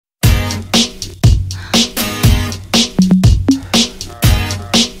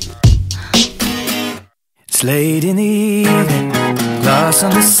It's late in the evening, glass on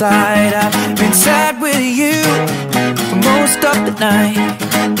the side. I've been sad with you for most of the night,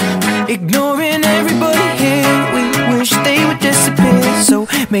 ignoring everybody here. We wish they would disappear, so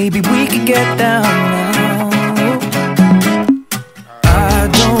maybe we could get down now. I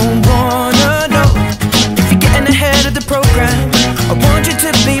don't wanna know if you're getting ahead of the program. I want you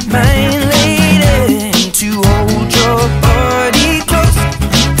to be mine, lady, to hold your body close.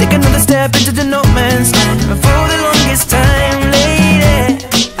 Take another step into the no man's land for the longest time, lady.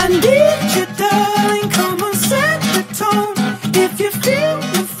 I need you, darling, come on, set the tone. If you feel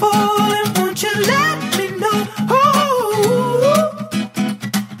you're falling, won't you let me know? Oh,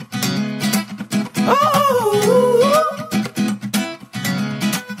 oh.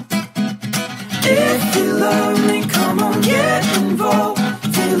 If you love me, come on, get involved.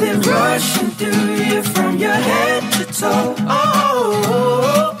 Feel it rushing through you from your head to toe. Oh,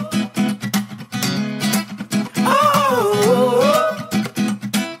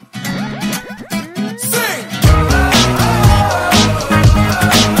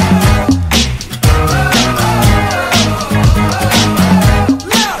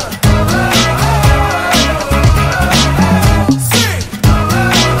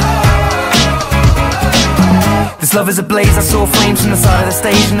 this love is ablaze. I saw flames from the side of the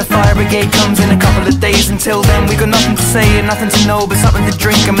stage, and the fire brigade comes in a couple of days. Until then we got nothing to say and nothing to know, but something to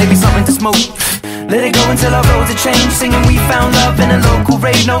drink and maybe something to smoke. Let it go until our roads are changed, singing we found love in a local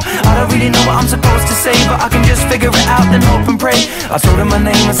rave. No, I don't really know what I'm supposed to say, but I can just figure it out and hope and pray. I told her my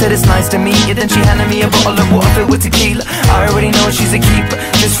name, I said it's nice to meet you. Then she handed me a bottle of water filled with tequila. I already know she's a keeper,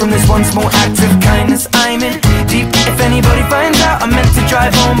 just from this one small act of kindness. I'm in deep. If anybody finds out, I meant to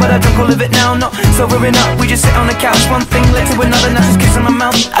drive home, but I drunk all of it now. Not sobering up, we just sit on the couch. One thing led to another, now just kissing my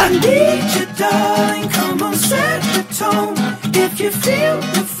mouth. I need you, darling, come on, set the tone. If you feel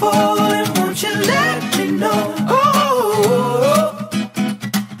you're falling, won't you let me know? Oh,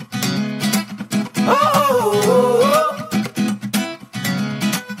 oh, oh.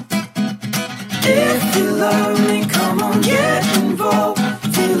 If you love me, come on, get involved.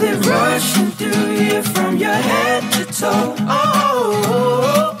 Feel it rushing through you from your head to toe.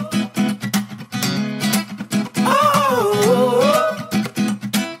 Oh,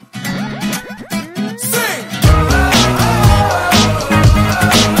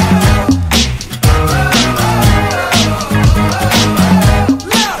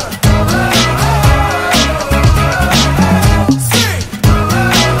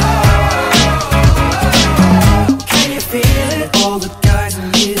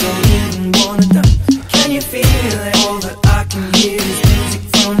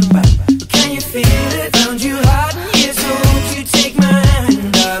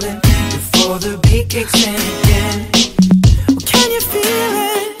 kicks in.